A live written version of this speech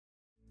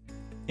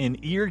an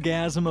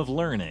eargasm of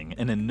learning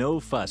and a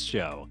no-fuss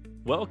show.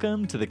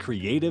 Welcome to the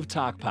Creative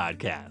Talk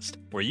Podcast,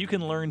 where you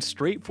can learn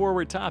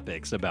straightforward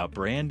topics about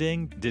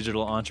branding,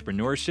 digital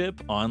entrepreneurship,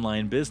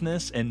 online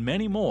business, and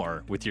many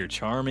more with your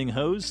charming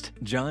host,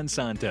 John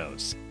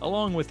Santos,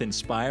 along with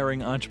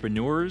inspiring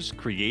entrepreneurs,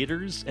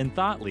 creators, and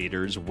thought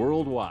leaders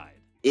worldwide.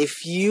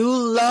 If you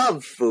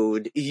love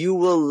food, you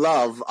will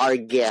love our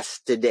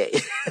guest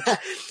today.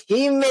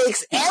 He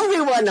makes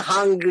everyone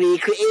hungry,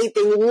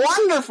 creating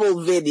wonderful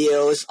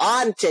videos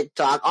on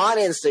TikTok, on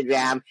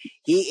Instagram.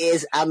 He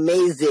is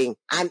amazing.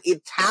 An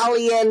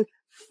Italian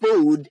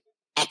food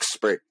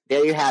expert.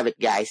 There you have it,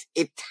 guys.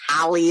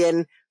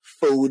 Italian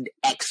food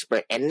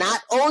expert. And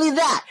not only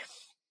that,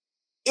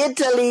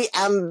 Italy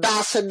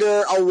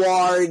Ambassador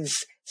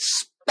Awards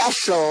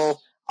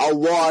special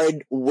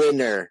award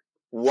winner.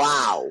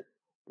 Wow.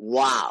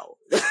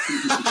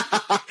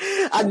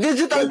 A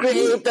digital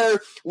creator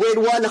with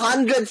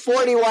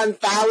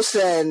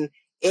 141,000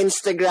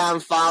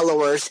 Instagram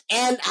followers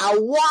and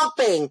a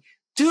whopping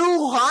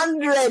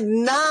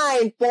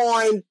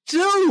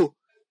 209.2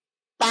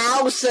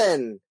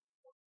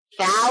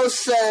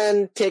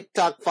 thousand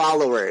TikTok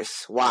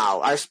followers.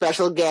 Wow. Our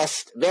special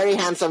guest, very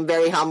handsome,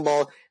 very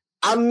humble,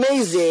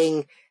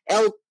 amazing,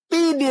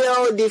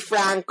 Elpidio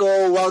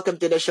DeFranco. Welcome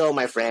to the show,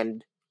 my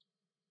friend.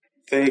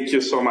 Thank you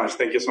so much.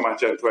 Thank you so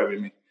much, for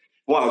having me.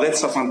 Wow,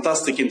 that's a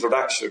fantastic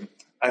introduction.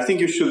 I think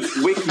you should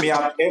wake me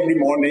up every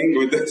morning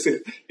with this.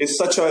 It's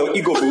such an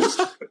ego boost.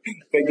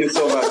 Thank you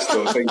so much,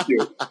 though. Thank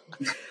you.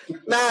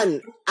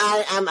 Man,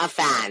 I am a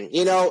fan.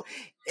 You know,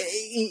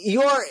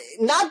 you're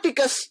not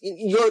because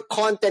your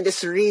content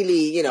is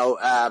really,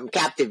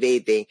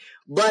 captivating,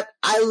 but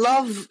I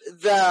love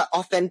the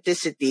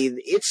authenticity.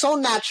 It's so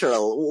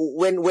natural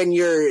when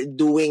you're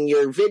doing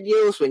your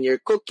videos, when you're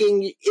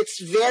cooking. It's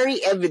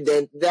very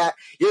evident that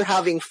you're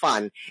having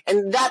fun,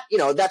 and that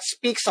that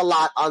speaks a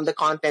lot on the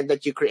content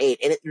that you create,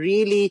 and it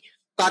really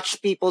touches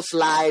people's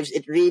lives.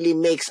 It really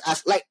makes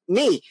us, like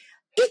me.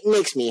 It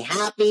makes me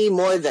happy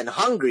more than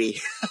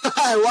hungry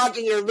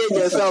watching your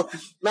video. So,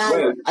 man,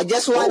 well, I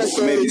just want to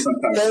say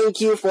thank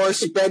you for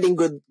spreading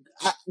good.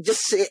 I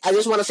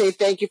just want to say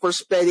thank you for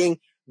spreading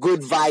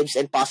good vibes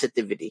and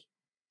positivity.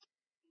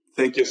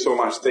 Thank you so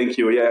much. Thank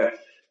you. Yeah,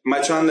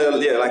 my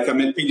channel. Yeah, like I'm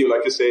Elpidio,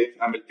 like you say,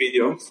 I'm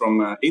Elpidio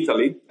from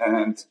Italy,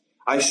 and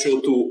I show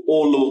to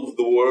all over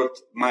the world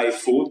my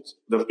food,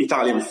 the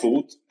Italian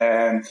food,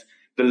 and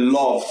the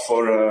love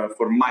for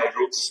my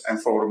roots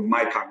and for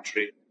my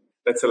country.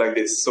 Let's say like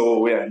this.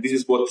 So yeah, this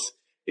is what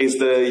is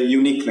the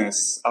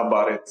uniqueness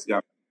about it. Yeah.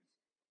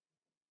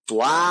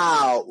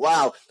 Wow.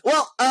 Well,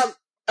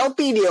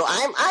 Elpidio,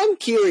 I'm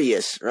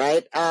curious,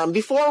 right?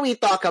 Before we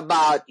talk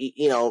about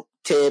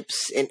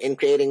tips in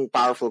creating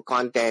powerful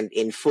content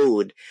in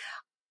food,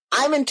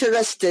 I'm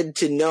interested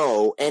to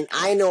know, and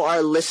I know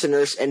our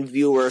listeners and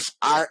viewers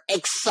are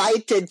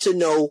excited to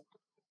know.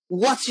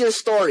 What's your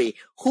story?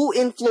 Who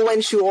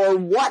influenced you, or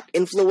what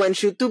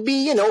influenced you to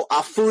be,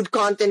 a food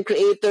content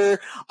creator?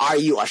 Are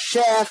you a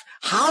chef?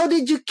 How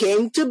did you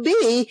came to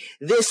be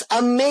this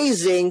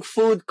amazing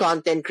food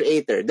content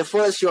creator? The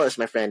floor is yours,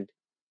 my friend.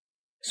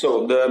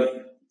 So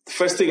the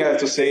first thing I have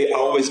to say, I've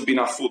always been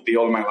a foodie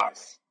all my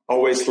life.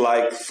 Always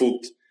like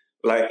food,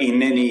 like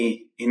in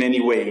any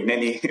way, in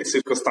any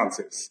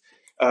circumstances.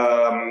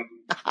 The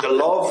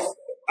love,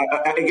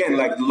 again,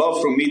 like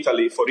love from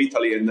Italy, for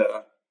Italy,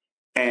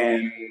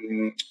 and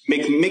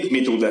make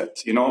me do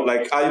that,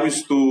 like I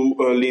used to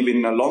live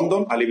in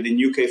London. I lived in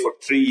UK for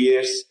 3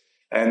 years,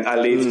 and I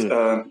lived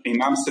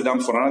in Amsterdam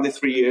for another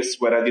 3 years,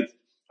 where I did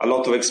a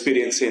lot of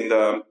experience in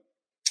the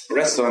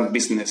restaurant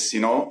business,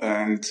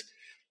 and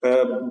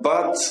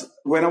but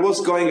when I was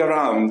going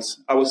around,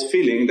 I was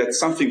feeling that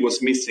something was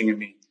missing in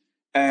me,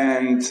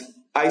 and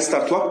I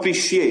started to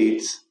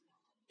appreciate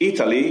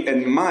Italy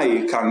and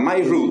my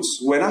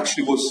roots when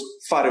actually was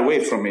far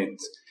away from it.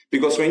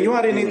 Because when you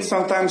are in it,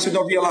 sometimes you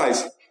don't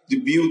realize the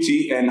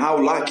beauty and how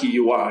lucky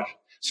you are.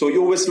 So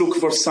you always look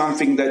for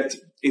something that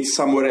it's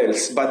somewhere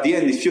else. But at the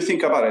end, if you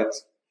think about it,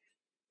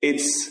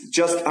 it's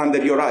just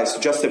under your eyes.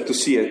 You just have to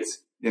see it,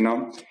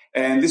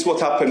 And this is what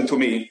happened to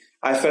me.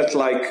 I felt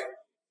like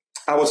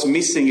I was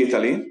missing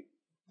Italy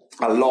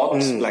a lot,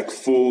 like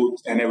food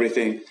and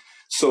everything.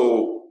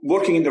 So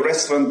working in the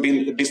restaurant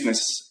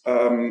business,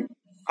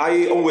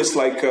 I always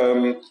try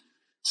to...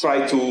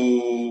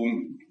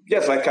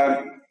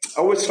 I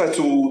always try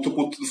to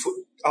put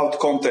out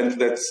content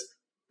that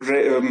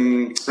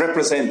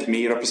represent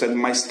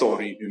my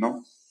story,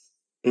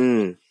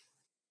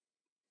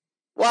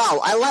 Wow,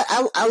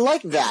 I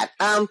like that.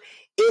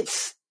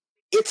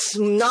 It's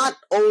not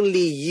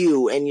only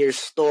you and your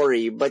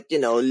story, but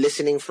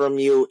listening from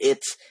you,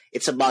 it's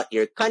about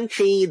your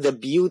country, the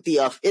beauty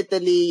of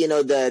Italy,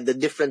 the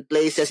different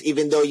places.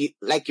 Even though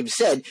like you've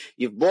said,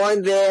 you're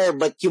born there,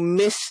 but you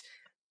miss,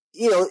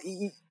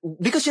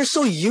 because you're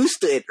so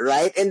used to it,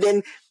 right? And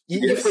then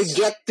you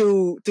forget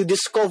to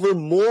discover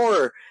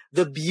more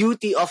the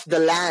beauty of the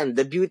land,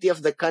 the beauty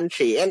of the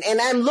country. And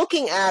I'm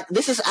looking at,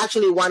 this is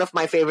actually one of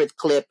my favorite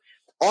clip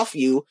of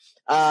you.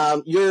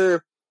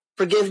 You're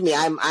forgive me,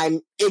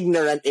 I'm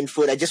ignorant in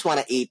food. I just want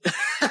to eat.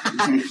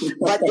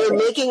 But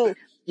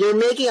you're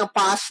making a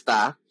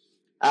pasta,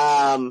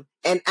 and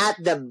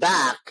at the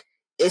back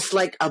is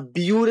like a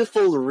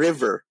beautiful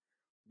river.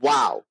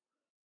 Wow.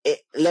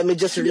 Let me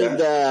just read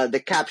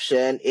the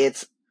caption.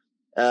 It's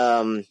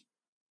today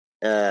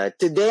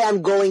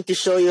I'm going to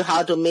show you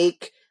how to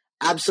make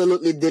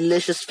absolutely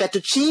delicious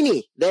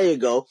fettuccine. There you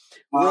go.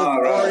 With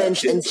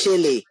orange and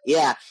chili.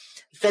 Yeah.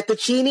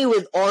 Fettuccine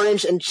with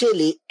orange and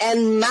chili.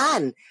 And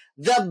man,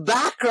 the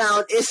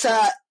background is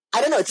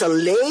it's a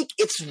lake.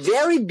 It's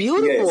very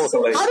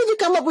beautiful. Yes, how did you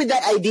come up with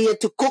that idea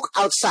to cook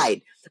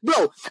outside?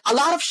 Bro, a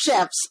lot of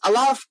chefs, a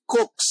lot of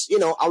cooks,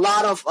 a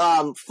lot of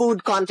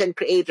food content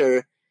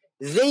creator,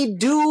 they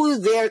do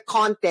their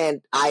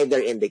content either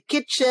in the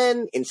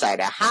kitchen, inside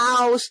a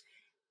house,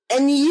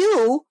 and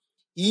you're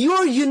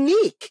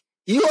unique.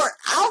 You're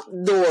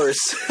outdoors.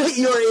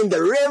 You're in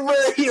the river.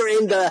 You're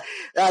in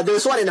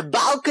there's one in a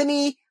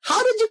balcony.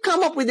 How did you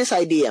come up with this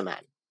idea,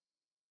 man?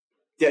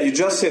 Yeah, you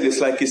just said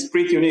it's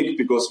pretty unique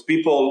because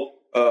people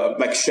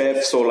like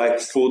chefs or like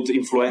food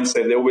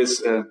influencers, they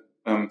always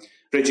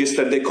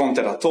register their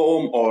content at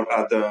home or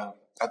at the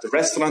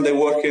restaurant they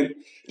work in.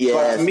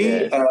 Yes, but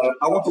me,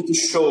 I wanted to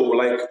show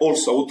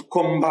also to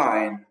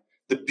combine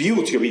the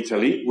beauty of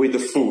Italy with the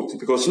food,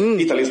 because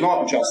Italy is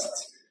not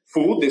just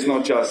food, it's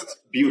not just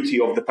beauty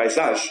of the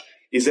paysage,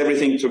 it's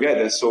everything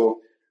together. So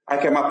I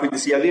came up with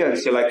this idea and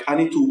said, I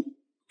need to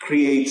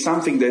create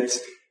something that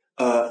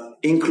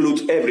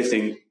includes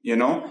everything,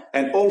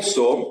 and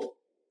also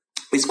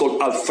it's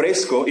called al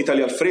fresco,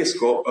 Italy al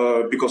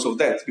fresco, because of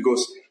that,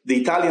 because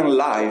the Italian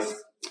life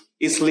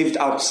is lived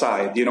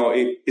outside.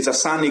 It's a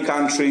sunny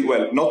country.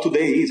 Well, not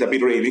today, it's a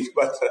bit rainy,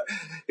 but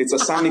it's a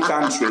sunny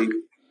country.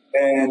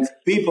 And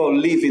people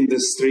live in the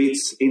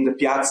streets, in the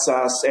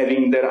piazzas,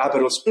 having their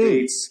Aperol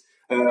spritz,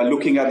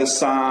 looking at the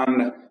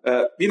sun,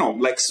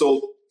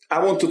 so I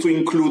wanted to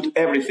include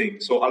everything.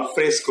 So al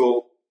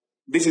fresco,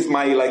 this is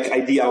my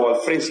idea of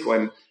al fresco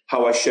and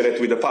how I share it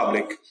with the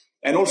public.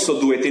 And also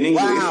do it in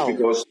English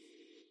because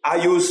I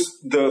use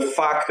the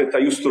fact that I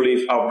used to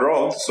live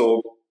abroad.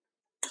 So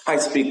I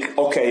speak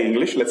okay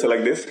English, let's say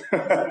like this.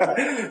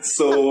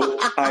 So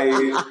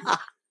I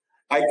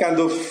kind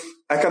of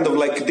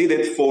did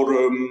it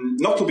for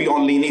not to be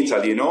only in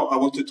Italy, I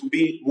wanted to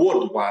be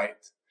worldwide.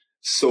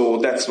 So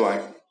that's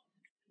why.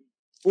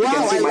 Wow, you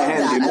can see my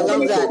hand. I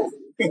love that.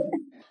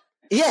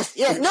 Yes.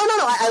 No.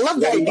 I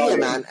love the idea,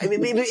 man. I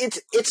mean,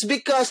 it's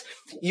because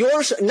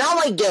yours. Now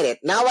I get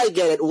it.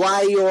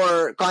 Why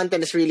your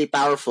content is really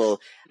powerful.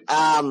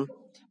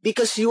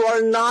 Because you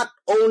are not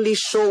only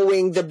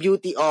showing the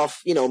beauty of,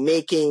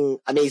 making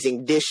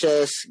amazing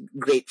dishes,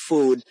 great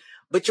food,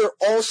 but you're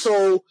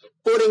also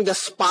putting the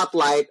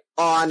spotlight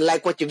on,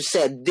 like what you've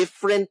said,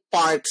 different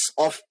parts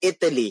of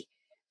Italy.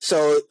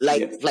 So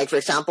like for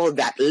example,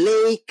 that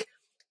lake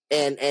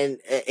and in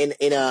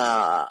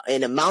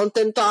a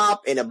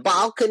mountaintop, in a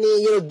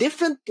balcony,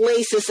 different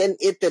places in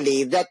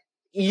Italy that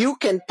you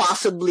can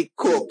possibly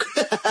cook.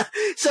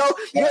 So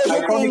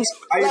I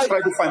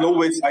try to find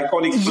always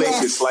iconic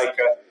places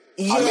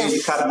I made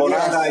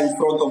carbonara in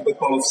front of the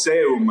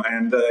Colosseum,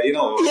 and I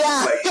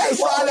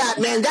saw that,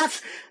 man.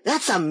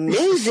 That's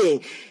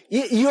amazing.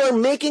 You're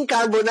making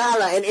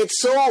carbonara, and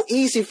it's so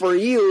easy for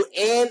you,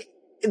 and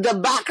the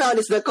background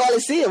is the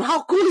Colosseum.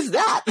 How cool is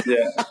that?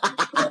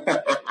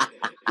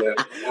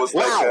 It was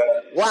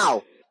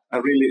wow.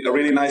 A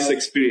really nice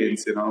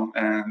experience,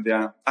 and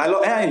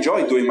I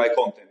enjoy doing my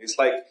content. It's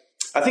I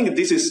think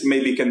this is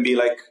maybe can be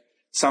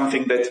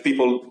something that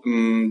people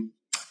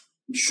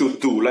should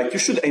do. You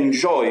should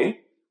enjoy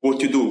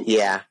what you do.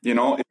 Yeah.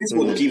 This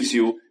what gives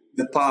you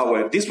the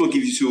power. This what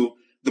gives you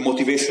the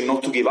motivation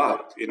not to give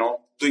up,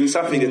 doing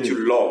something that you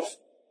love.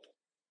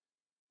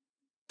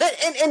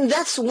 And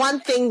that's one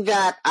thing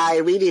that I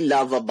really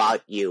love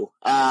about you.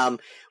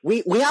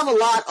 We have a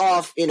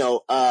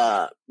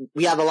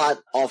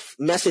lot of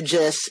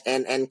messages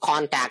and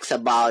contacts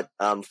about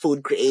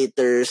food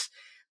creators,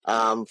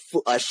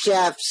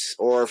 chefs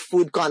or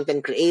food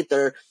content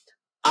creator.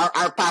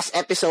 Our past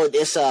episode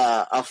is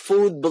a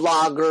food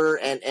blogger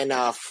and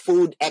a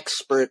food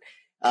expert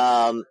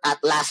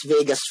at Las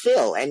Vegas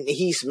Phil, and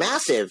he's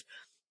massive.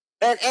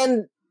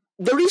 And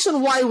the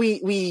reason why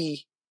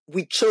we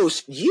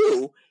chose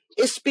you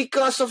is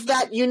because of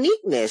that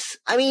uniqueness.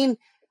 I mean,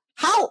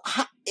 how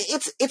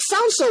it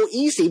sounds so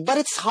easy, but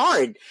it's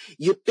hard.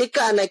 You pick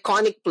an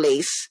iconic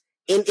place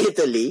in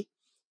Italy,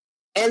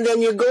 and then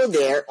you go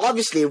there,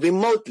 obviously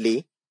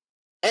remotely,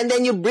 and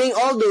then you bring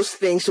all those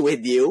things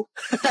with you,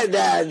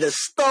 the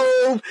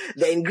stove,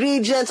 the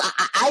ingredients.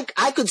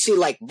 I could see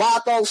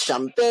bottles,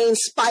 champagne,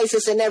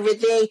 spices, and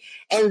everything,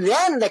 and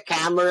then the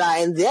camera,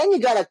 and then you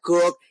gotta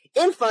cook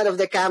in front of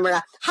the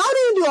camera. How do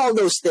you do all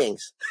those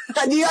things?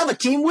 Do you have a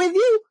team with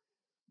you?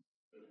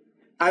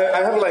 I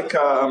have a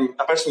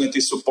person that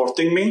is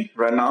supporting me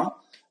right now,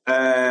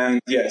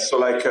 and it's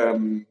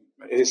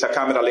a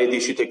camera lady.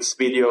 She takes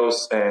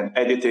videos and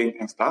editing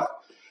and stuff.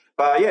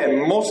 But yeah,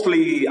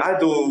 mostly I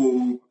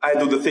do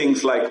the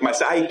things like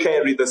myself. I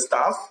carry the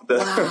stuff.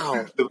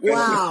 Wow. The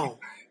Wow.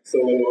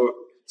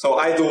 So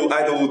I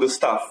do the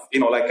stuff.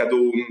 Like I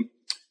do.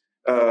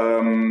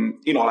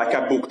 Like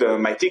I book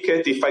my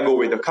ticket. If I go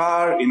with the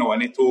car, I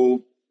need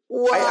to.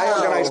 Wow. I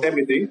organize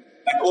everything.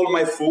 Like all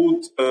my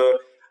food.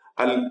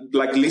 I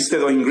like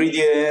listed of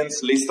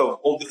ingredients, list of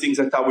all the things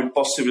that I will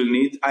possibly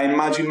need. I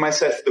imagine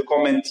myself the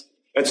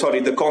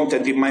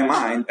content in my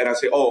mind, and I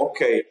say, oh,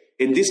 okay,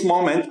 in this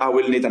moment I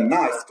will need a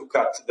knife to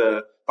cut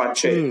the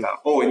pancetta.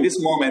 Oh, in this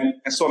moment,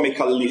 and so I make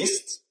a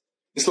list.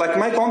 It's like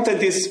my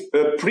content is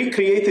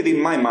pre-created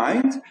in my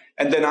mind,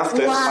 and then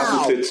after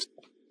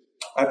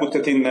I put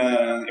it in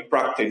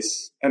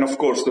practice. And of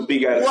course, the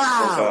big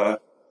help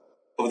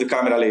of the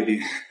camera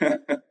lady.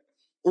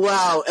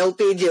 Wow,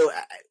 Elpidio,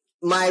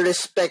 my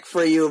respect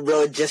for you,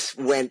 bro, just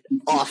went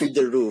off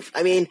the roof.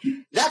 I mean,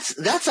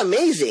 that's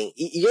amazing.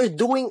 You're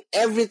doing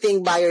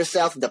everything by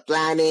yourself, the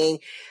planning.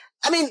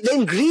 I mean, the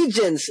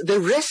ingredients, the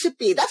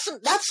recipe, that's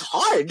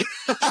hard.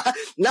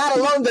 Not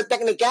alone the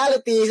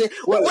technicalities.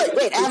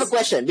 Wait, I have a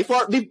question.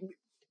 Before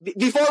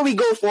we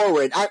go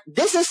forward,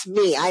 this is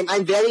me.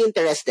 I'm very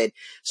interested.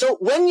 So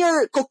when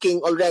you're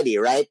cooking already,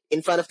 right,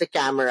 in front of the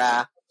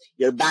camera,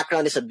 your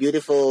background is a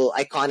beautiful,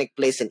 iconic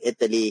place in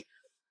Italy.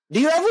 Do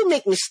you ever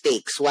make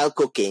mistakes while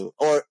cooking,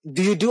 or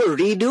do you do a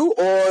redo,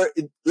 or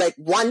like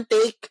one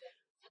take,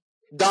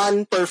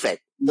 done,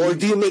 perfect, or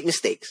do you make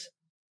mistakes?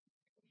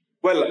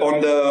 Well, on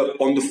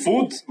the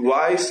food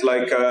wise,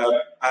 like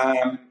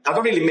I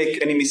don't really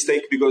make any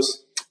mistake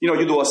because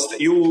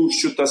you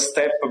shoot a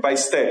step by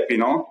step,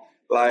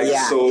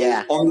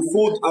 On the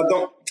food,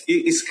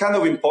 it's kind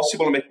of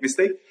impossible to make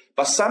mistake.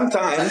 But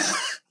sometimes,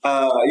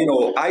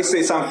 I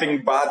say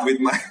something bad with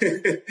my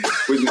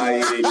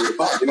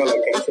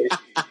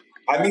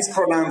I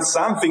mispronounce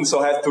something,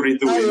 so I have to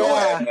redo,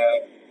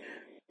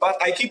 but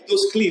I keep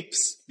those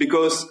clips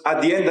because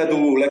at the end I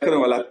do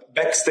like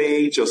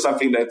backstage or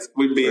something that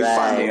will be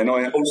funny, and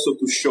also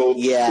to show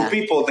to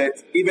people that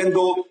even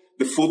though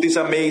the food is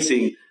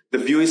amazing, the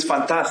view is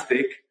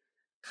fantastic,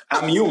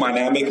 I'm human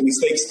and I make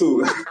mistakes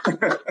too.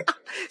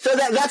 So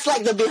that's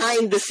like the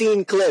behind the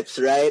scene clips,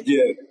 right?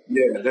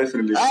 Yeah,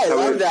 definitely. I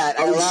love that.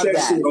 I will share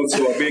soon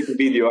also a big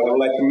video. I have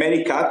like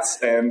many cuts,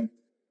 and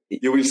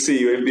you will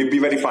see. It will be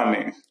very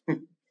funny.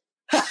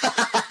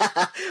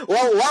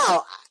 Well,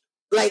 wow.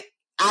 Like,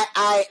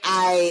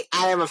 I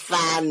am a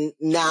fan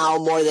now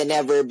more than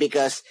ever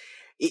because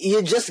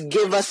you just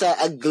give us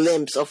a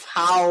glimpse of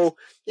how,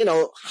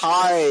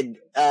 hard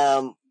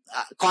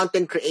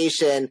content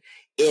creation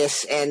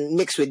is, and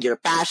mixed with your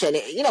passion.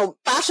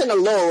 Passion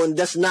alone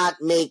does not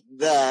make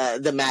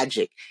the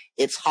magic.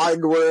 It's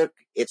hard work,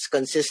 it's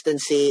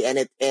consistency,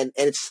 and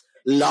it's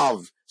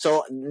love.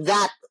 So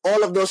that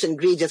all of those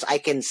ingredients I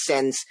can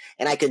sense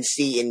and I can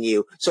see in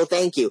you. So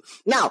thank you.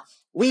 Now,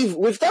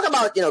 we've talked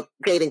about,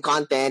 creating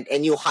content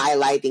and you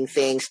highlighting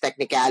things,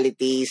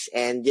 technicalities,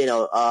 and,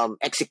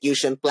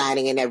 execution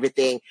planning and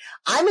everything.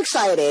 I'm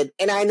excited,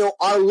 and I know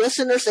our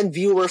listeners and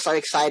viewers are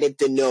excited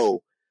to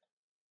know,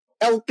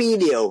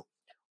 Elpidio,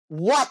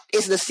 what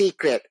is the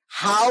secret?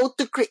 How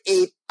to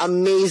create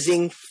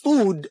amazing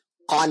food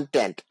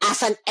content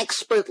as an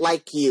expert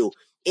like you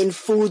in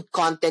food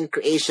content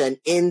creation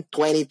in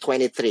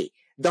 2023?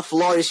 The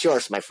floor is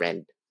yours, my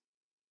friend.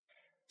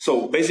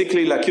 So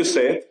basically, like you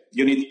said,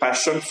 you need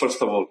passion,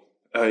 first of all.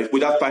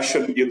 Without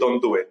passion, you don't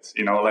do it.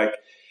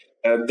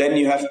 Then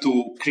you have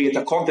to create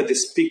a content that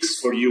speaks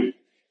for you.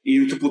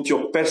 You need to put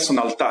your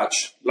personal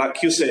touch.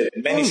 Like you said,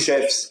 many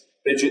chefs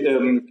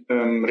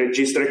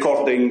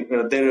recording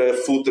their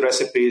food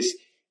recipes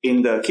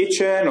in the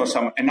kitchen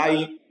and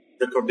I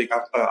recording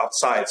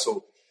outside.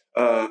 So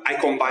I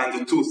combine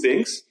the two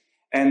things.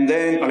 And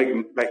then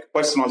like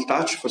personal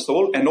touch, first of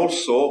all, and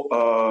also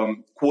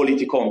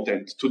quality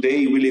content.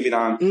 Today we live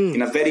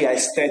in a very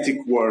aesthetic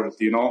world,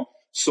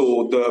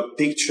 So the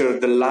picture,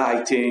 the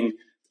lighting,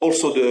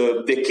 also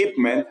the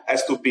equipment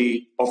has to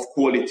be of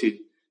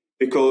quality.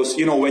 Because,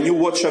 when you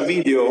watch a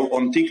video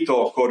on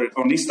TikTok or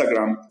on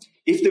Instagram,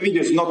 if the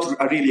video is not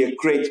really a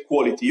great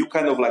quality, you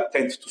kind of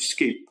tend to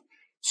skip.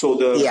 So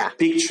the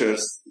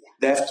pictures,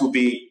 they have to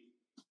be,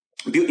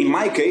 in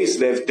my case,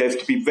 they have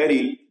to be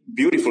very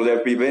beautiful, they have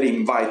to be very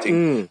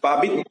inviting, but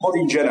a bit more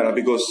in general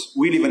because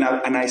we live in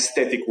an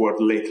aesthetic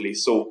world lately.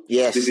 So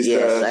yes,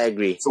 I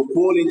agree. So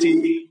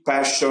quality,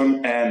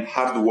 passion, and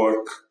hard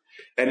work,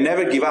 and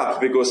never give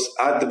up, because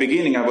at the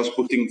beginning I was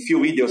putting few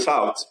videos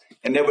out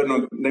and they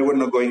were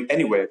not going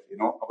anywhere.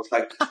 I was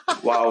like,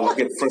 wow, I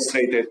get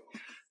frustrated.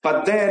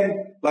 But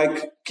then,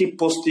 keep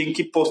posting.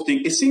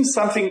 It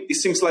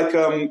seems like,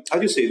 how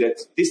do you say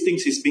that? These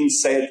things is being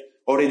said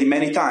already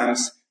many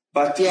times,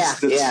 but it's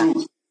the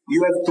truth.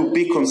 You have to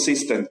be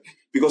consistent,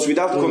 because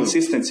without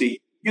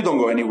consistency, you don't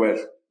go anywhere,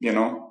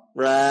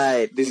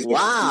 Right.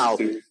 Wow.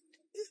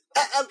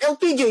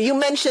 Elpidio, you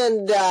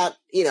mentioned that,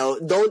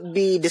 don't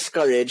be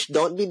discouraged,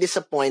 don't be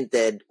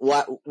disappointed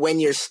when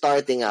you're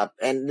starting up.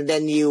 And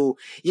then you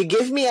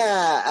give me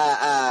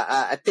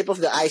a tip of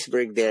the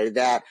iceberg there,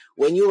 that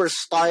when you were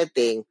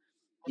starting,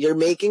 you're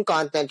making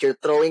content, you're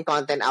throwing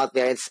content out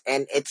there,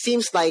 and it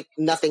seems like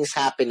nothing's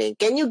happening.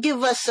 Can you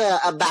give us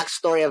a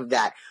backstory of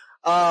that?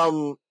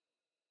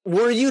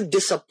 Were you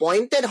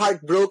disappointed,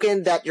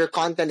 heartbroken that your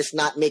content is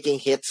not making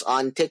hits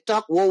on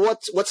TikTok? Well,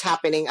 what's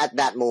happening at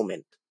that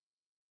moment?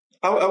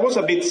 I was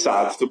a bit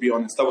sad, to be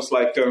honest. I was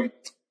like,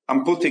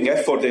 I'm putting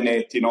effort in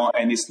it,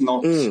 and it's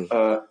not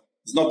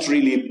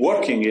really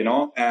working,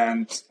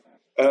 and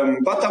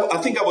but I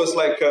think I was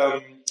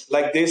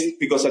like this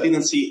because I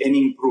didn't see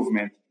any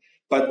improvement.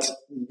 But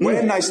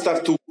when I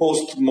start to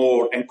post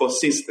more and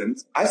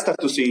consistent, I start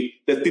to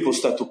see that people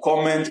start to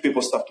comment,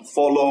 people start to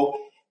follow,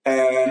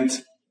 and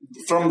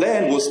from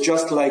then was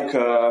just like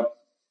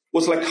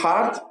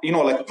hard,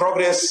 like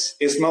progress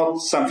is not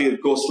something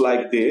that goes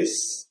like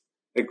this.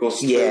 It goes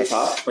straight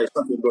up, but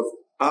something goes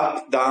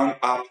up, down,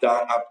 up,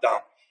 down, up,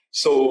 down.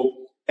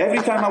 So every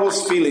time I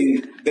was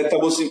feeling that I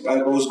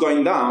was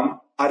going down,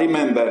 I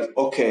remember,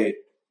 okay,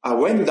 I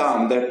went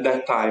down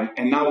that time,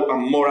 and now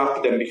I'm more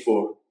up than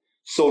before.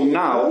 So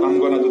now I'm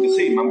gonna do the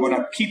same. I'm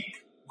gonna keep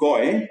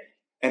going,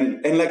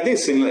 and like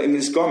this, in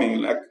this coming,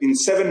 like in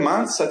 7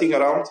 months, I think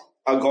around,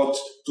 I got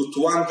to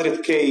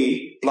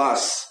 200K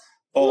plus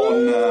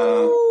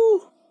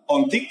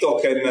on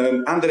TikTok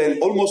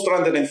and almost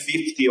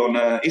 150 on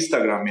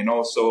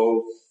Instagram.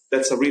 So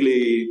it's a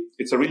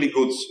really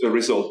good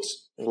result.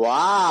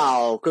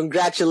 Wow!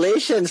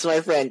 Congratulations,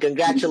 my friend.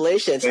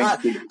 Congratulations.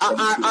 Thank you.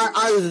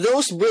 Are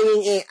those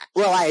bringing in?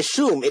 Well, I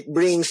assume it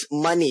brings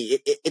money.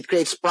 It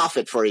creates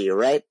profit for you,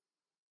 right?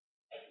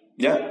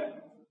 Yeah.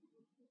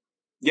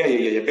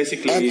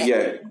 Basically,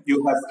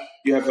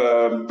 you have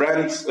a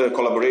brand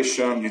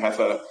collaboration. You have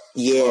a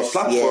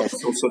platform,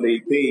 so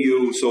they pay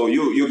you. So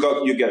you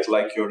get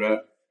like your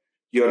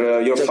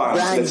the funds,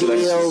 brand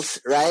deals,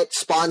 right?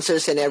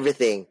 Sponsors and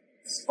everything.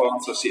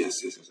 Sponsors,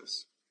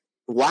 yes.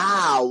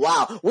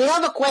 Wow. We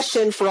have a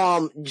question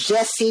from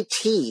Jessie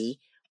T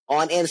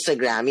on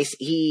Instagram.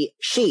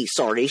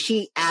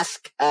 She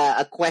asked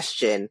a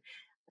question.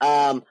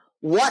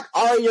 What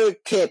are your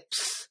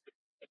tips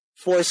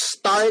for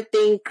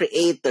starting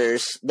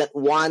creators that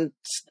want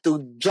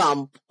to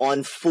jump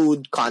on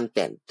food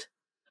content?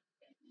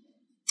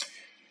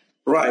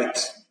 Right.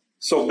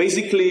 So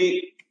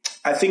basically,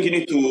 I think you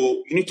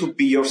need to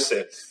be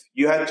yourself.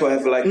 You have to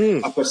have like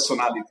a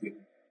personality,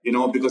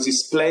 because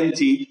it's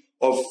plenty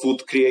of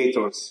food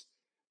creators.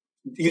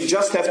 You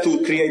just have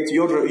to create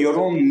your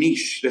own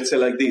niche, let's say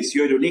like this,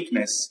 your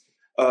uniqueness.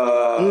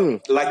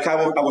 Like I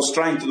was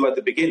trying to do at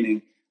the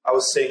beginning. I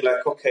was saying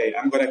like, okay,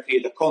 I'm going to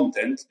create a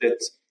content that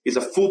is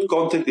a food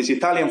content, is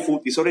Italian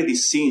food, is already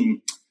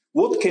seen.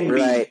 What can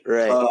be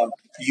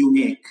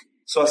unique?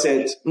 So I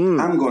said,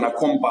 I'm going to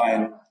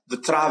combine the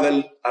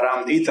travel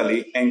around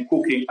Italy and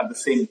cooking at the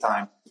same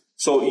time.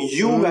 So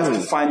you have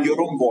to find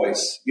your own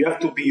voice. You have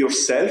to be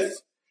yourself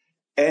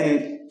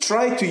and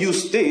try to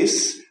use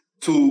this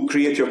to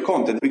create your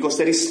content, because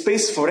there is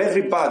space for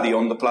everybody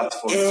on the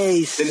platform.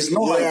 Yes. There is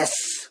no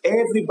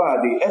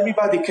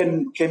everybody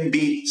can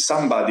be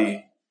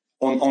somebody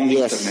on the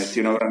internet,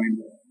 you know what I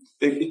mean?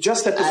 You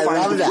just have to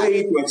find a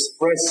way to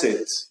express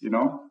it,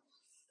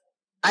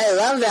 I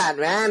love that,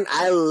 man.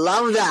 I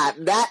love that.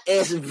 That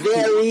is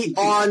very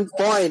on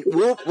point.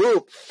 Whoop,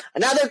 whoop.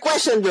 Another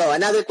question, bro.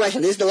 Another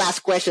question. This is the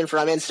last question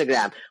from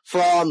Instagram.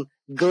 From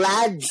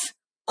Glad's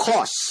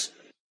Cos.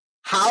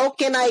 How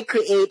can I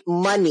create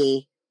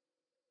money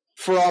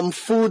from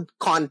food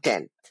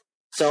content?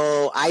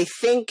 So I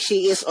think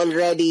she is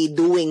already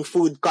doing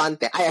food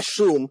content. I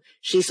assume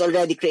she's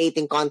already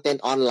creating content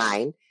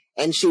online,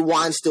 and she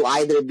wants to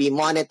either be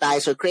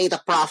monetized or create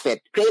a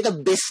profit, create a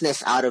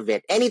business out of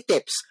it. Any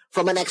tips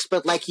from an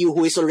expert like you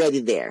who is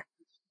already there?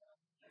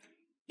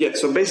 Yeah,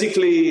 so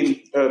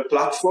basically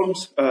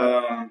platforms,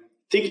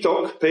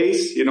 TikTok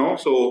pays,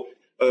 so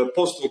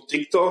post on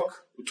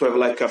TikTok to have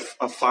like a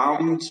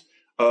fund.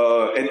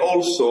 And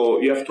also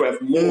you have to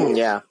have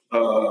more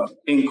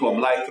income,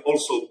 like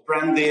also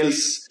brand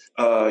deals.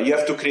 You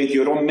have to create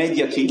your own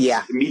media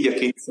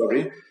kit,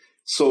 sorry.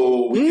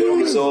 So with your own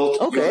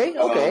result. Okay.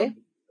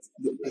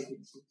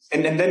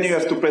 And then you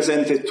have to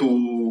present it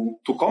to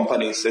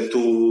companies and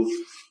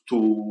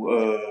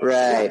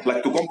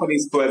like to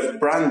companies to have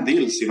brand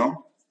deals,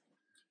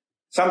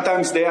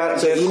 Sometimes they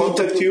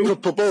contact you.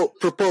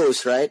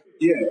 Propose, right?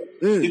 Yeah,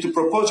 you need to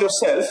propose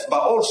yourself, but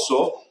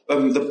also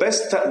the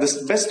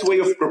best way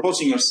of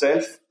proposing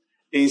yourself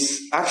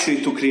is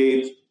actually to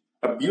create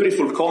a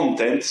beautiful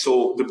content,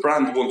 so the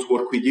brand wants to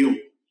work with you.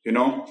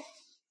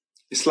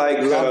 It's like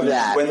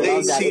when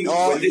they see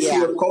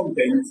your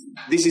content,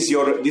 this is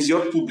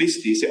your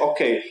publicity. Say,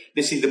 okay,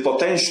 they see the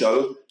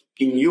potential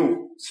in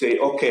you. Say,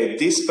 okay,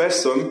 this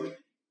person.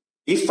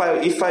 If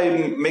I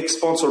make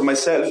sponsor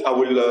myself, I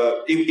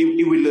will.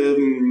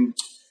 It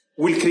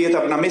will create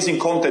an amazing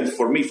content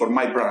for me, for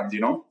my brand.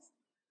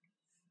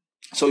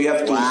 So you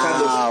have to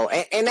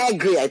and I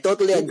agree. I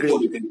totally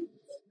agree.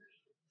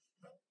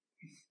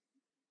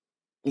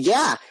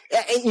 Yeah,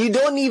 and you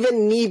don't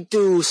even need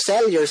to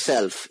sell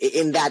yourself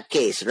in that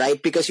case,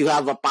 right? Because you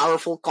have a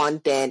powerful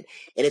content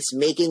and it's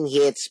making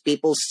hits.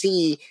 People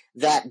see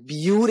that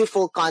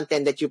beautiful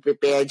content that you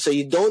prepared, so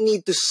you don't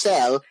need to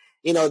sell.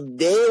 They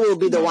will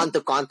be the one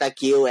to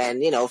contact you,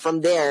 and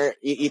from there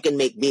you can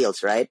make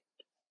deals, right?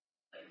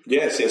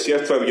 Yes, you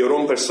have to have your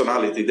own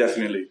personality,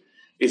 definitely.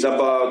 It's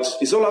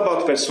all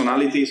about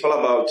personality, it's all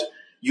about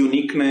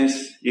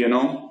uniqueness,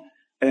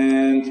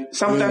 And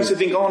sometimes you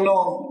think, oh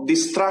no,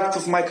 this tract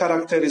of my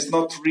character is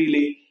not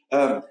really,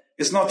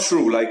 it's not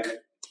true. Like,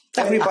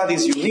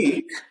 everybody's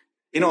unique.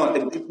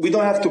 We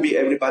don't have to be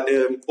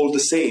everybody all the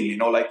same,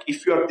 Like,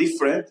 if you are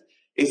different,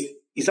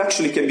 it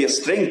actually can be a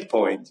strength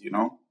point,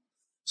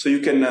 So you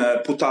can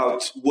put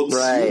out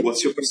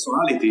what's your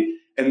personality.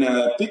 And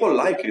people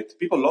like it.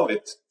 People love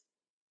it.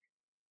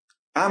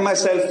 I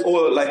myself,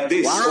 like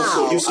this. Wow,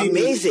 also, you see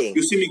amazing.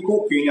 You see me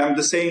cooking. I'm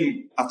the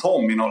same at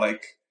home,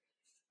 like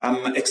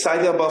I'm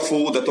excited about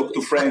food. I talk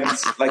to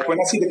friends. Like when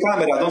I see the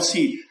camera, I don't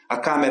see a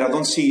camera. I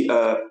don't see,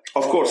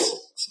 of course,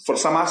 for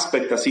some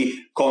aspect, I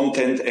see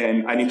content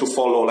and I need to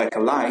follow like a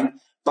line.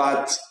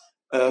 But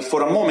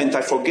for a moment,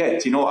 I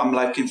forget, I'm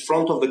like in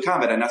front of the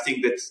camera and I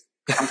think that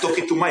I'm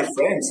talking to my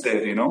friends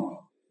there,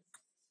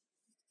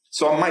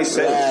 So I'm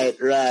myself.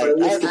 Right.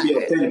 But I have to be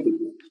authentic.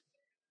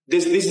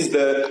 This is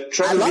the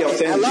try to be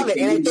authentic. I love it,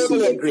 and I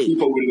totally agree.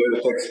 People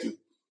will text you.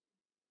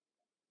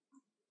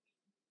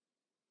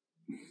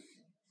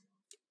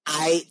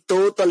 I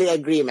totally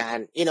agree,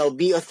 man.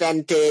 Be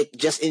authentic.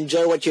 Just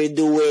enjoy what you're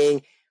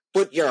doing.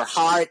 Put your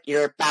heart,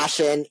 your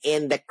passion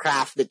in the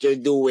craft that you're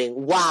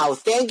doing. Wow.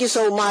 Thank you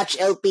so much,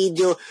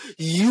 Elpidio.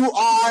 You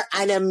are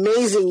an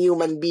amazing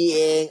human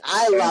being.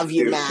 I love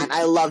you, man.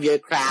 I love your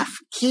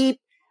craft.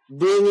 Keep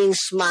bringing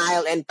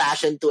smile and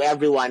passion to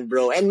everyone,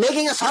 bro, and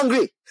making us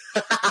hungry.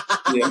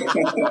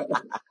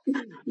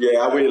 Yeah,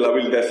 I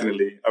will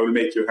definitely. I will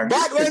make you hungry.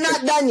 But we're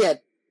not done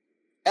yet.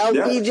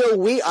 Elpidio,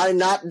 we are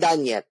not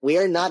done yet. We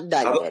are not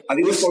done yet.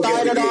 We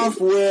started off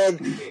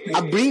with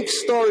a brief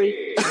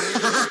story.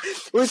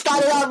 We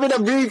started off with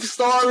a brief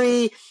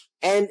story,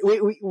 and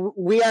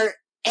we are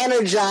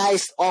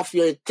energized off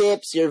your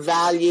tips, your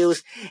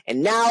values,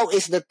 and now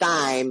is the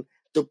time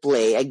to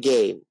play a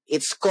game.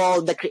 It's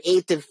called the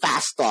Creative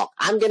Fast Talk.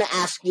 I'm going to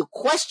ask you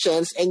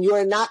questions, and you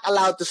are not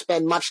allowed to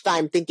spend much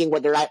time thinking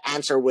what the right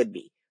answer would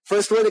be.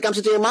 First word that comes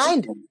into your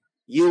mind,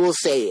 you will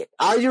say it.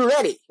 Are you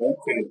ready?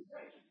 Okay.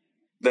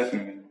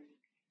 Definitely.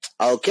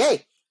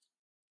 Okay.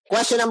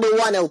 Question number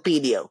 1,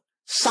 Elpidio.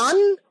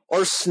 Sun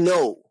or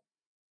snow?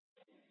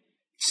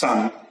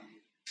 Sun.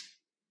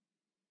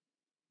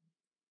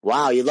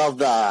 Wow, you love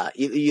the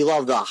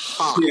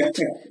hot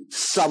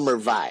summer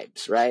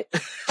vibes, right?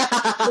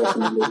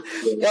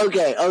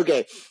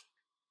 Okay.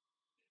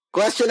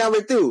 Question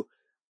number 2.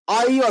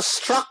 Are you a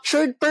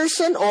structured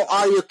person or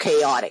are you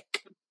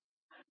chaotic?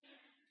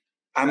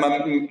 Can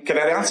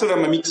I answer?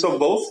 I'm a mix of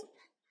both.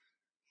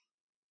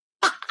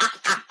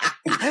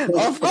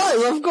 Of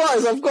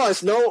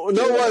course. No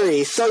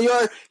worries. So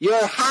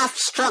you're half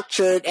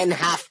structured and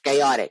half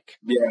chaotic.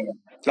 Yeah.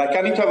 Like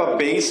I need to have a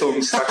base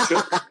on structure,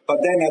 but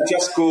then I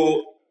just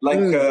go like,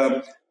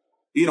 I'm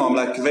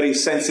like very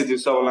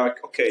sensitive. So I'm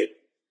like, okay,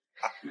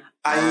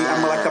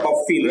 I'm like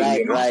about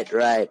feeling.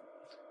 Right.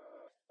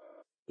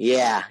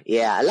 Yeah.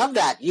 I love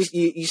that.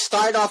 You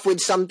start off with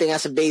something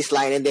as a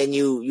baseline and then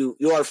you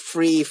are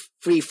free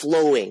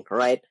flowing,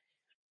 right?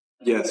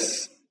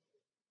 Yes.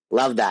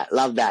 Love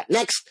that.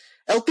 Next,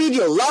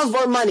 Elpidio, love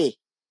or money?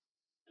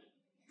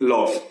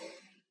 Love.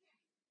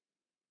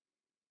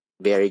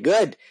 Very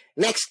good.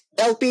 Next,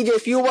 Elpidio,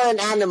 if you were an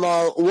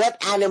animal, what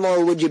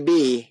animal would you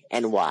be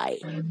and why?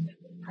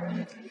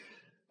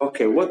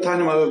 Okay, what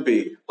animal would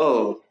be?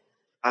 Oh,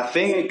 I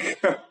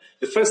think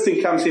the first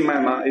thing comes in my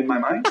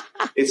mind.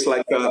 It's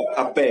like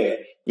a bear.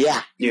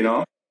 Yeah.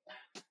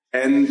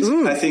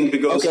 And I think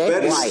because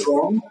bear is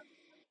strong.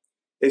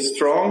 It's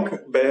strong.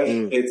 Bear.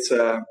 It's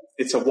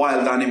a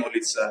wild animal.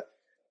 It's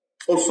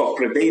also a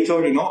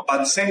predator. But at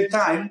the same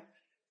time,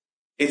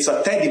 it's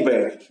a teddy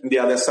bear on the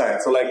other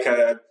side. So like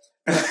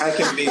I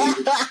can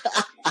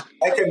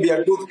be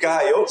a good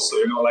guy also.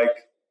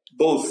 Like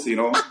both.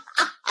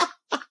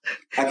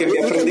 I can be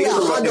a predator.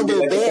 I can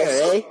be a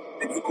bear, eh?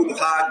 You could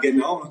hug,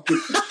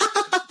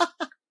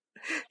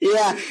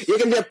 Yeah, you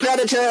can be a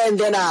predator and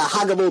then a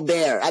huggable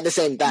bear at the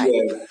same time.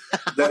 Yeah,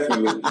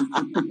 definitely.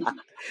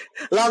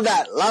 Love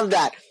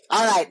that.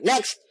 All right,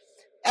 next.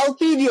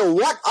 Elpidio,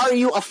 what are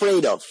you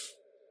afraid of?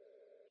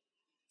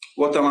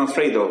 What I'm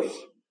afraid of?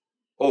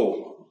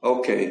 Oh,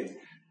 okay.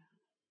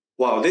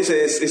 Wow, this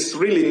is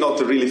really not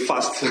really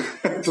fast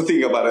to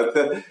think about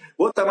it.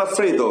 What I'm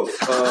afraid of?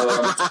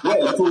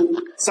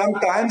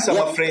 Sometimes I'm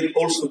afraid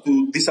also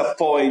to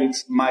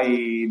disappoint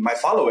my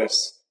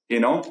followers.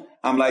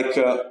 I'm like,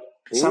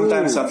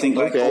 sometimes I think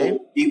like,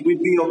 it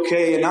would be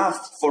okay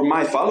enough for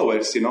my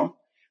followers,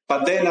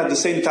 But then at the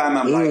same time,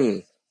 I'm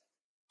like,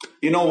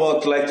 you know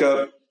what? Like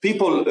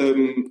people,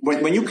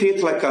 when you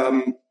create like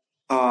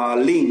a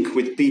link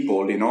with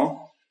people,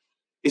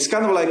 it's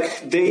kind of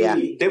like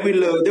they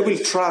will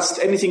trust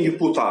anything you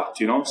put out,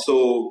 you know.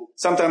 So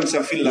sometimes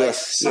I feel like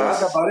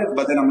sad about it,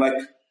 but then I'm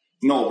like,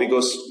 no,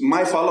 because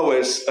my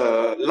followers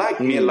like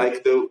me,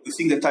 like the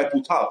thing that I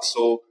put out.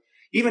 So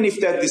even if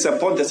they're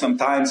disappointed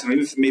sometimes, and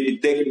if maybe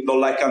they don't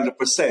like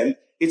 100%,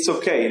 it's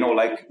okay, you know.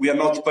 Like, we are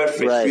not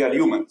perfect, we are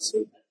humans.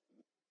 So.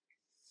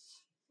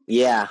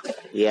 Yeah.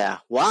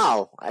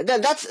 Wow,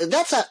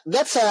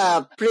 that's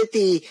a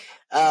pretty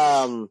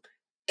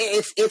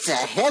it's a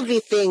heavy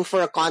thing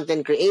for a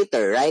content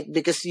creator, right?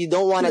 Because you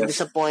don't want to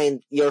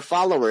disappoint your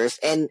followers,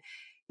 and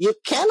you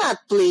cannot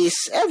please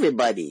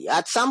everybody.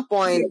 At some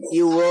point,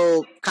 you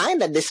will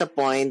kind of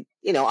disappoint,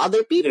 you know,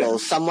 other people.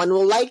 Someone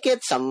will like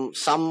it, some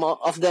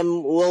of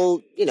them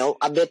will, you know,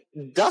 a bit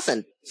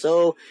doesn't.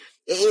 So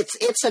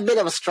it's a bit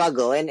of a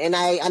struggle, and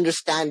I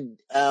understand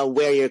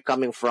where you're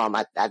coming from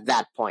at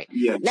that point.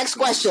 Next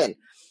question,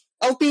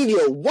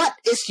 Elpidio, what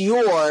is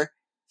your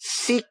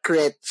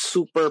secret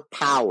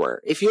superpower?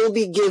 If you'll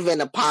be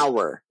given a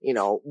power, you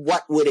know,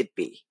 what would it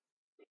be?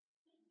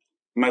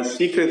 My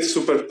secret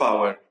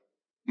superpower.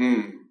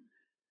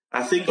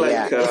 I think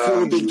like if you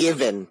will be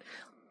given.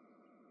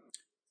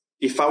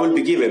 If I will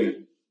be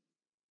given.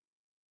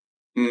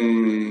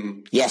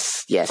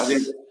 Yes. I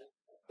think,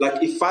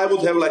 like, if I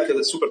would have like a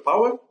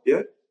superpower,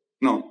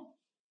 no.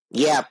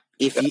 Yeah,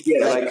 if you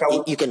like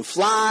you can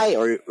fly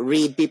or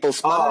read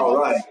people's minds.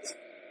 Oh, right.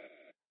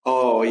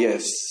 Oh,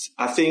 yes.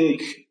 I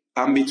think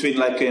I'm between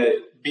like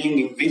being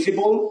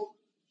invisible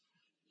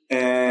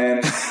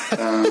and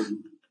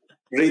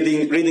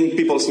reading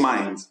people's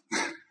minds.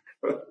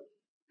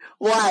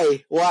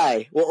 Why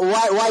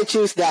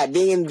choose that?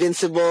 Being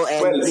invincible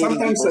and reading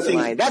people's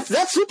mind. That's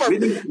that's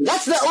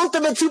the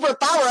ultimate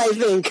superpower, I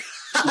think.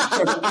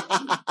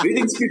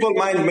 Reading people's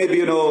mind, maybe,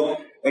 you know,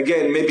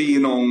 again, maybe, you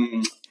know,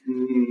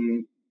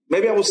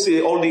 maybe I would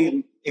say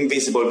only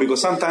invisible,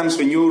 because sometimes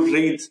when you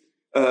read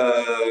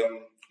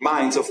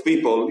minds of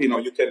people, you know,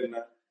 you can,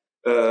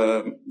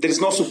 there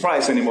is no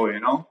surprise anymore, you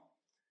know.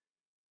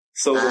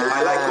 So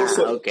I like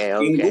also,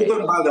 in good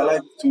and bad, I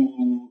like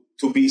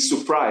to be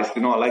surprised,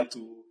 you know. I like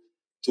to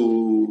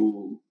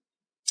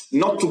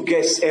not to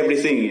guess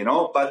everything, you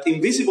know, but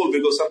invisible,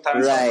 because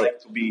sometimes I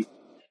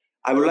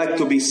would like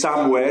to be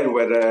somewhere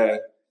where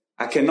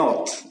I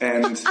cannot,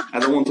 and I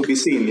don't want to be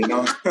seen, you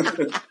know.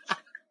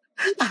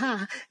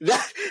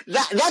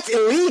 That's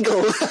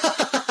illegal.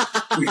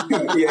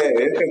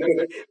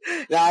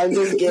 No, I'm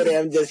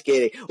just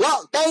kidding.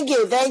 Well, thank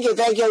you,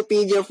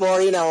 Elpidio,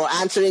 for, you know,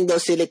 answering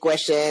those silly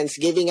questions,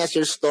 giving us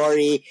your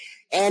story,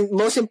 and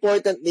most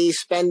importantly,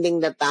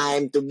 spending the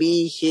time to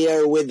be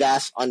here with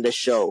us on the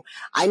show.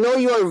 I know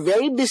you're a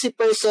very busy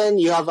person.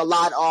 You have a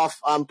lot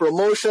of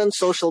promotions,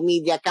 social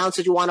media accounts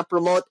that you want to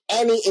promote,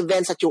 any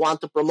events that you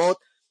want to promote.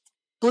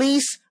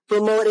 Please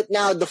promote it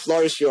now. The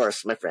floor is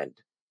yours, my friend.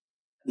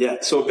 Yeah,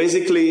 so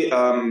basically,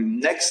 from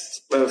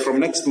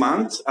next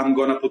month, I'm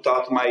gonna put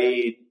out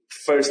my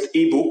first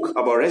ebook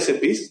about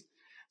recipes.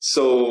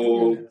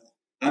 So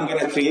I'm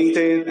gonna create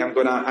it.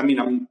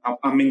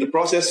 I'm in the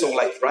process of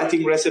like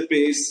writing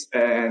recipes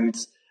and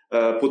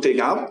putting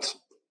out.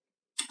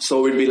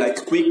 So it'll be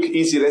like quick,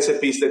 easy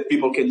recipes that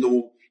people can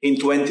do in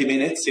 20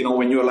 minutes. You know,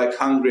 when you're like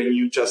hungry and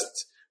you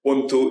just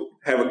want to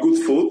have a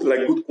good food,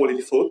 like good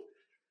quality food,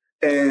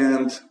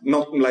 and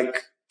not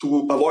like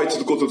to avoid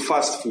to go to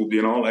fast food,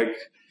 you know, like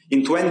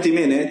in 20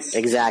 minutes,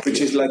 exactly,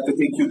 which is like to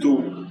take you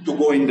to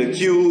go in the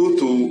queue,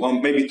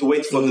 to maybe to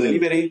wait for the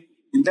delivery.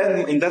 And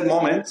then in that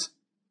moment,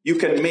 you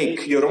can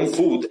make your own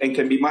food and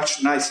can be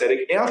much nicer.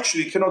 It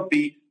actually cannot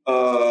be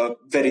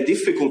very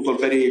difficult or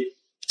very,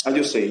 how do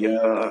you say,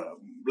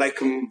 like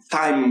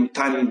time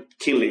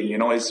killing, you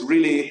know. It's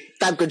really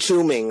time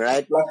consuming,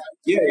 right? Like,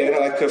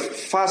 like a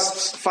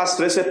fast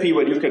recipe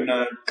where you can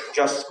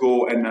just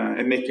go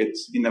and make it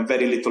in a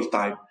very little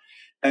time.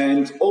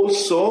 And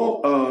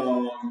also,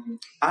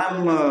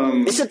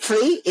 Is it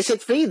free?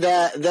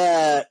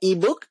 The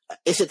ebook?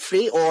 Is it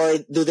free, or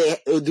do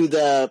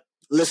the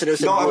listeners?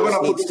 No,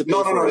 it's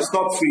not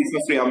free. It's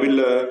not free.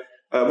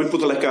 I will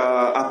put like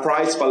a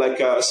price, but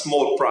like a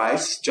small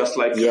price, just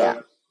like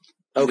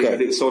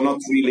okay. So not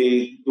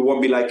really. It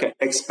won't be like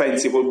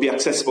expensive. It will be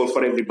accessible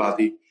for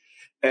everybody.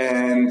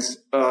 And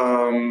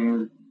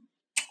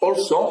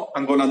also,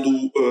 I'm gonna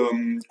do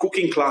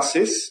cooking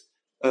classes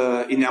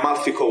in the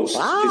Amalfi Coast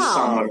this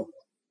summer.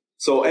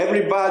 So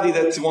everybody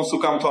that wants to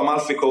come to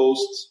Amalfi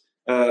Coast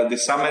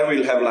this summer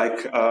will have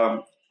like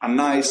a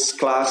nice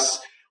class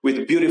with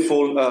a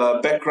beautiful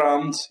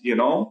background, you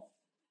know,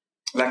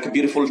 like a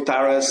beautiful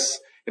terrace,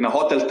 in a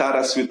hotel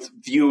terrace with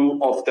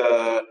view of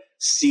the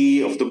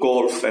sea, of the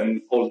Gulf,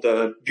 and all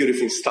the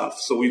beautiful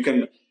stuff. So you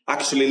can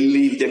actually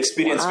live the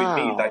experience with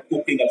me, like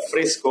cooking al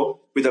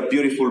fresco with a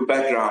beautiful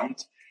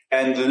background,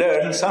 and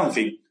learn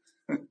something.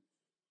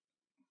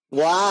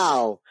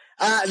 Wow.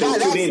 That's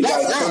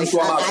nice.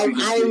 I'm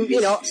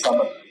you know.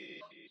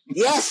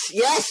 Yes.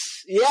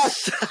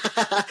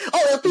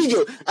 Oh,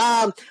 Elpidio,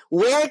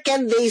 where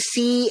can they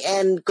see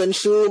and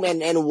consume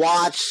and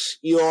watch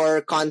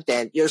your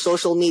content, your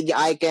social media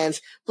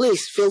icons?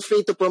 Please feel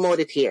free to promote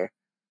it here.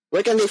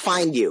 Where can they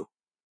find you?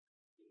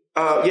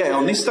 Yeah,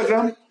 on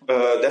Instagram,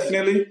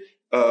 definitely.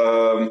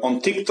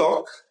 On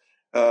TikTok.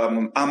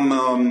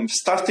 I'm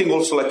starting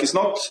also, like, it's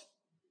not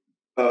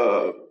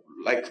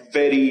like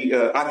very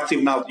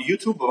active now to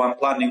YouTube, but I'm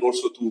planning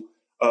also to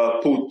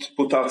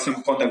put out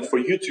some content for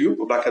YouTube,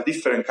 like a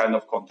different kind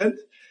of content,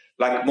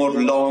 like more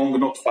long,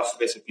 not fast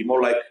recipe,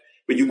 more like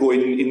when you go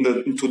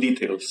into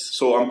details.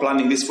 So I'm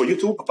planning this for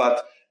YouTube,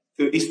 but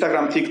the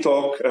Instagram,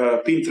 TikTok,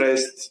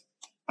 Pinterest,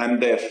 I'm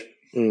there.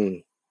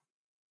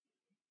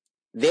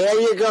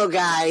 There you go,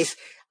 guys.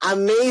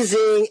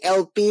 Amazing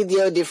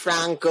Elpidio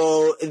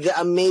DeFranco, the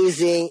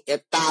amazing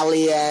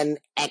Italian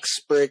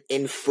expert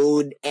in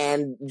food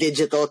and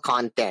digital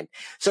content.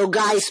 So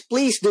guys,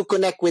 please do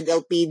connect with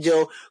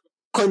Elpidio.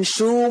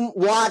 Consume,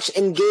 watch,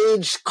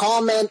 engage,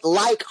 comment,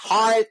 like,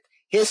 heart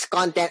his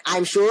content.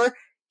 I'm sure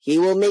he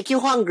will make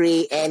you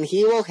hungry and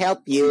he will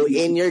help you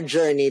in your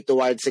journey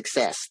towards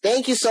success.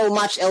 Thank you so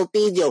much,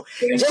 Elpidio.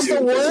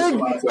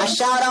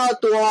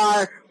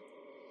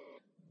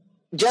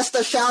 Just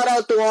a shout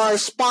out to our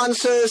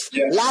sponsors,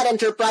 Lad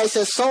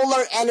Enterprises,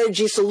 solar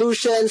energy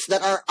solutions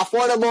that are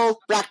affordable,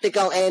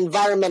 practical, and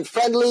environment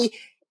friendly.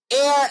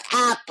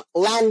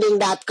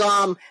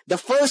 AirAppLanding.com, the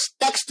first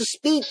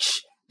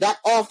text-to-speech that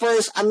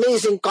offers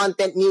amazing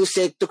content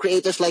music to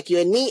creators like you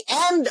and me,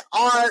 and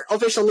our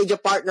official media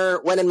partner,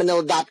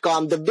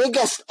 WhenInManila.com, the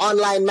biggest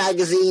online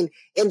magazine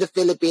in the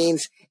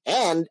Philippines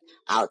and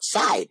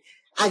outside.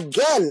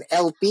 Again,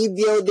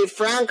 Elpidio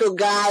DeFranco,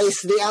 guys,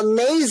 the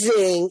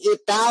amazing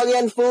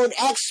Italian food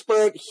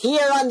expert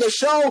here on the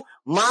show.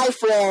 My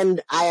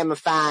friend, I am a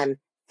fan.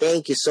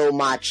 Thank you so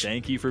much.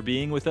 Thank you for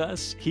being with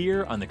us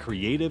here on the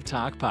Creative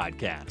Talk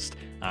Podcast.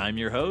 I'm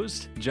your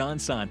host, John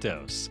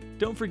Santos.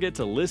 Don't forget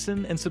to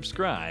listen and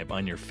subscribe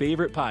on your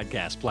favorite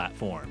podcast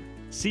platform.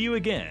 See you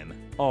again,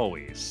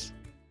 always.